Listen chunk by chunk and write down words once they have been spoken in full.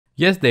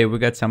Yesterday we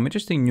got some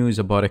interesting news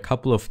about a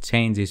couple of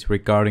changes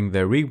regarding the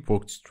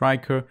reworked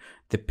striker,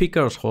 the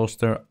Picaro's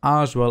holster,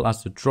 as well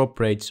as the drop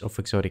rates of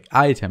exotic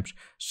items.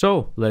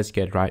 So let's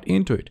get right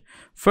into it.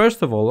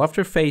 First of all,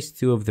 after phase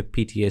 2 of the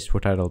PTS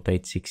for title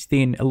update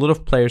 16, a lot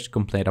of players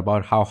complained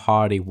about how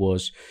hard it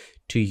was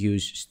to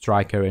use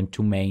striker and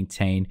to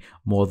maintain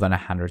more than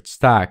 100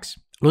 stacks.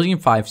 Losing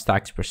 5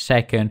 stacks per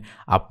second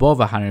above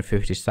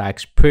 150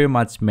 stacks pretty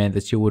much meant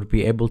that you would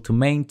be able to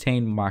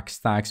maintain max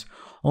stacks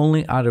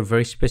only under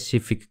very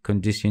specific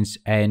conditions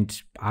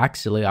and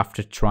actually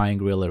after trying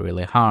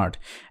really hard.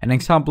 An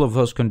example of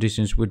those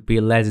conditions would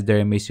be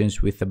legendary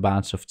missions with a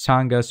bunch of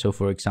changas, so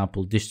for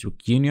example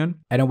District Union,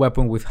 and a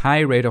weapon with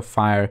high rate of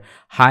fire,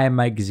 high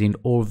magazine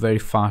or very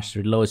fast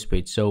reload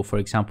speed. So for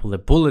example the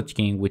Bullet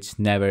King, which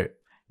never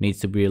needs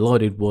to be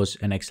reloaded, was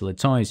an excellent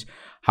choice.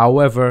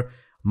 However,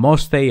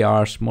 most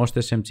ARs, most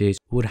SMGs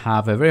would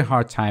have a very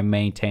hard time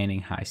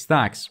maintaining high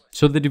stacks.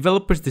 So the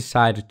developers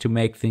decided to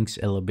make things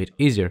a little bit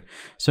easier.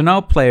 So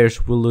now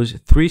players will lose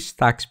 3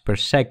 stacks per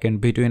second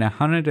between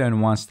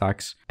 101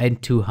 stacks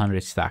and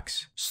 200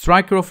 stacks.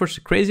 Striker offers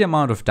a crazy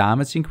amount of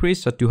damage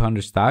increase at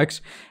 200 stacks,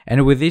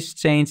 and with this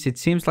change it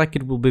seems like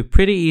it will be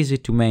pretty easy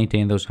to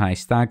maintain those high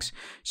stacks.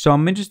 So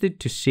I'm interested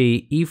to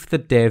see if the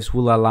devs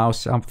will allow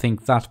something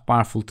that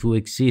powerful to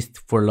exist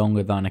for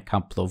longer than a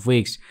couple of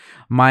weeks.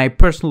 My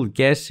personal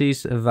guess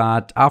is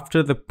that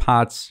after the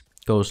patch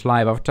goes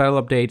live, after title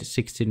update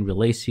 16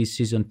 releases,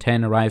 season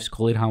 10 arrives,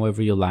 call it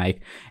however you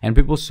like, and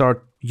people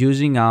start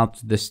using out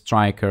the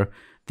striker,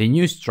 the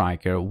new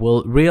striker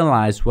will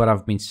realize what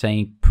I've been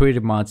saying pretty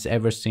much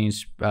ever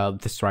since the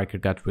striker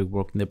got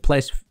reworked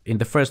in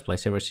the first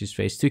place, ever since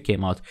phase 2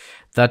 came out,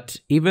 that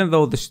even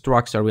though the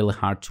structs are really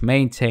hard to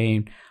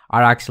maintain,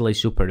 are actually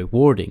super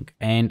rewarding.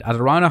 And at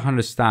around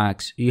 100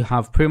 stacks, you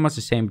have pretty much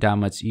the same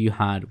damage you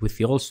had with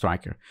the old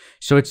striker.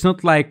 So it's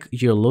not like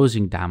you're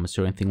losing damage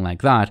or anything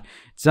like that,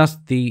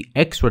 just the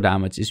extra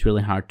damage is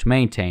really hard to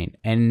maintain.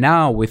 And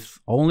now with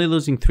only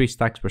losing 3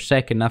 stacks per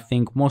second, I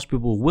think most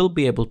people will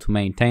be able to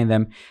maintain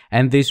them,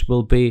 and this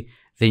will be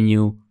the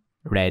new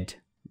red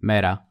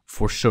meta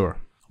for sure.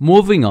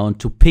 Moving on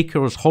to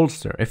Picaro's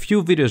holster. A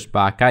few videos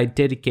back I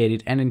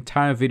dedicated an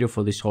entire video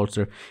for this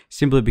holster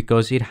simply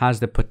because it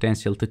has the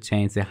potential to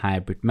change the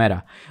hybrid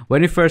meta.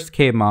 When it first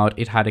came out,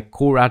 it had a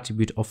core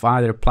attribute of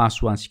either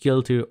 +1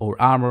 skill tier or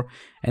armor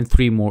and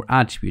 3 more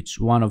attributes,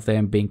 one of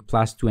them being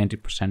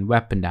 +20%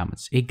 weapon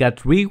damage. It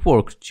got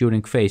reworked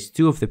during phase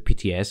 2 of the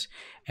PTS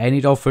and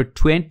it offered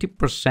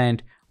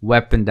 20%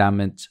 weapon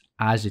damage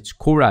as its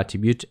core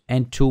attribute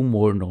and 2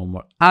 more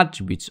normal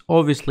attributes.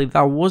 Obviously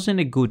that wasn't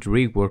a good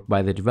rework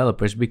by the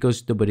developers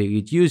because nobody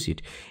would use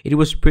it. It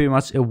was pretty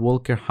much a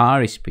Walker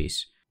Harris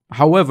piece.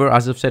 However,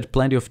 as I've said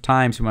plenty of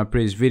times in my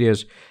previous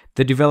videos,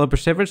 the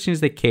developers, ever since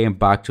they came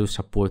back to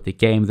support the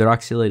game, they're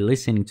actually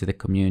listening to the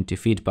community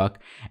feedback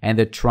and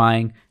they're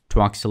trying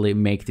to actually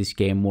make this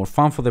game more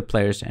fun for the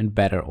players and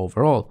better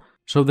overall.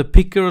 So the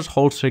Picaro's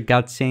holster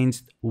got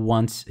changed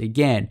once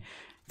again.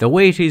 The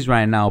way it is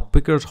right now,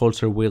 Picaro's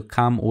holster will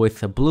come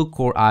with a blue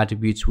core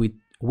attributes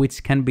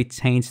which can be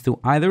changed to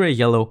either a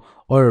yellow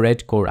or a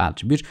red core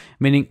attribute,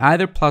 meaning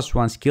either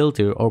 +1 skill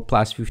tier or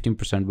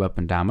 +15%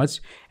 weapon damage,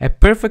 a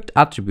perfect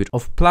attribute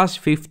of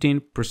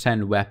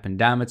 +15% weapon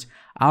damage,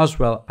 as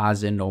well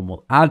as a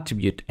normal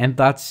attribute. And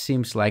that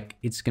seems like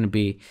it's going to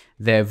be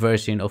the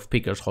version of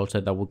Picaro's holster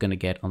that we're going to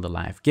get on the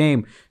live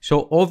game.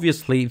 So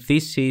obviously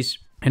this is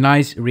a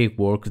nice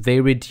rework. They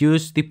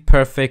reduced the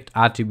perfect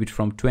attribute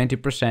from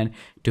 20%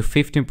 to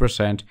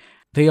 15%.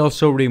 They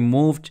also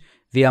removed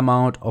the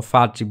amount of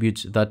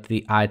attributes that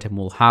the item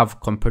will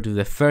have compared to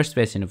the first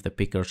version of the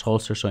Picaro's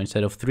holster. So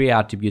instead of 3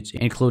 attributes,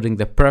 including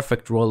the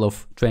perfect roll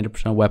of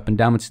 20% weapon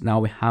damage, now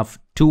we have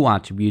 2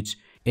 attributes,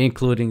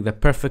 including the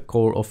perfect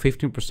core of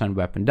 15%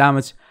 weapon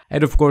damage.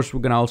 And of course,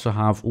 we're gonna also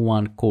have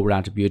 1 core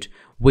attribute,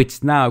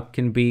 which now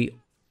can be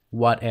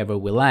whatever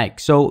we like.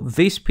 So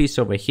this piece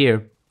over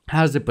here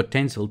has the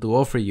potential to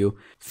offer you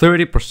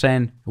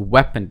 30%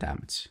 weapon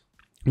damage,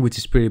 which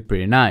is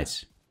pretty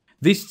nice.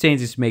 These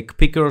changes make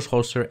Picaro's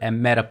holster a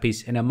meta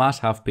piece and a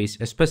must-have piece,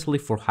 especially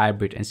for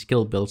hybrid and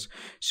skill builds,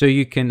 so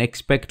you can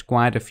expect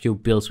quite a few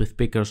builds with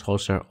Picaro's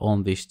holster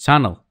on this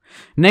channel.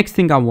 Next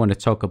thing I want to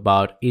talk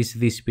about is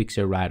this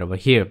picture right over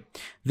here.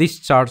 This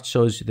chart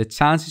shows the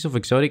chances of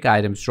exotic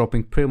items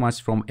dropping pretty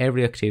much from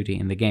every activity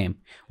in the game.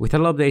 With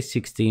title update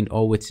 16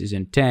 or with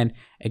season 10,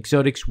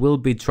 exotics will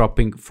be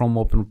dropping from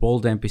open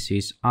world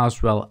NPCs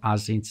as well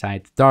as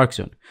inside the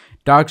Darkzone.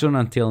 Darkzone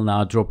until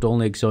now dropped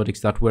only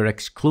exotics that were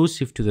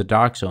exclusive to the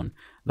Darkzone.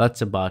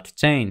 That's about to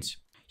change.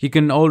 You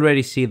can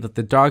already see that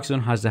the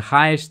Darkzone has the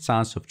highest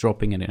chance of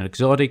dropping an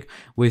exotic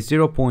with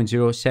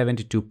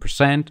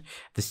 0.072%.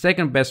 The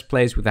second best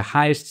place with the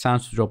highest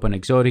chance to drop an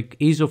exotic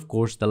is of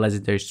course the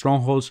legendary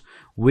strongholds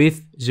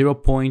with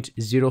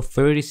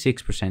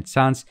 0.036%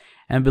 chance,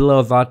 and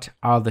below that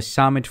are the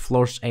summit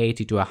floors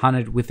 80 to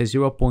 100 with a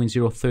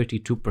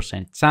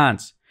 0.032%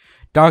 chance.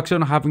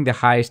 Darkzone having the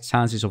highest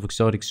chances of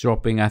exotics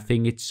dropping, I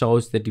think it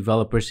shows the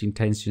developers'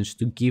 intentions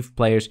to give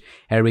players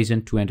a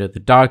reason to enter the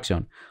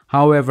Darkzone.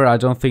 However, I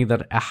don't think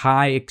that a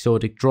high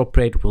exotic drop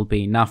rate will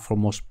be enough for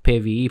most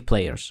PvE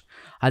players.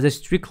 As a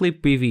strictly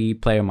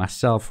PvE player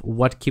myself,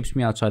 what keeps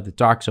me outside the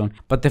Darkzone,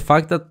 but the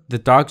fact that the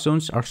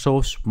Darkzones are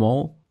so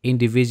small in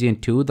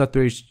Division 2 that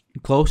there is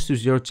close to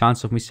zero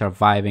chance of me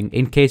surviving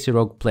in case a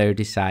rogue player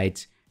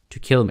decides to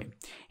kill me.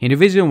 In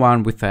Division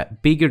 1 with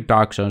bigger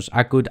dark zones,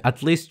 I could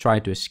at least try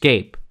to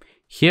escape.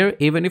 Here,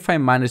 even if I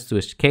manage to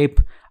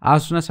escape,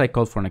 as soon as I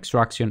call for an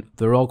extraction,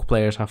 the rogue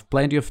players have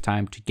plenty of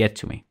time to get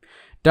to me.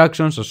 Dark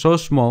zones are so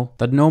small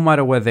that no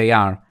matter where they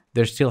are,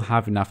 they still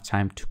have enough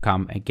time to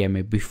come and get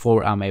me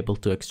before I'm able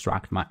to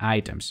extract my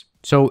items.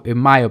 So in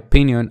my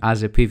opinion,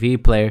 as a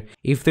PvE player,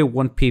 if they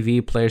want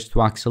PvE players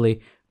to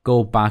actually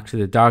go back to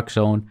the dark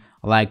zone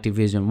like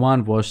Division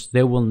 1 was,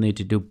 they will need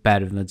to do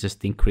better than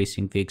just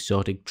increasing the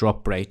exotic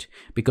drop rate,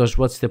 because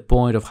what's the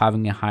point of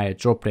having a higher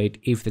drop rate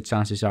if the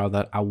chances are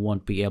that I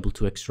won't be able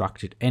to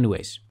extract it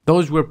anyways.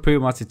 Those were pretty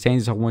much the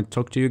changes I want to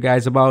talk to you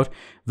guys about.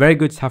 Very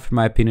good stuff in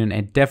my opinion,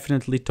 and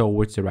definitely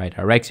towards the right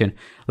direction.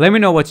 Let me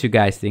know what you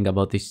guys think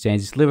about these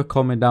changes. Leave a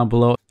comment down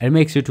below and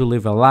make sure to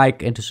leave a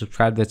like and to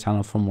subscribe to the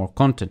channel for more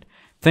content.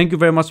 Thank you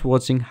very much for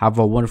watching. Have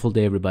a wonderful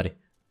day everybody.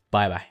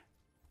 Bye bye.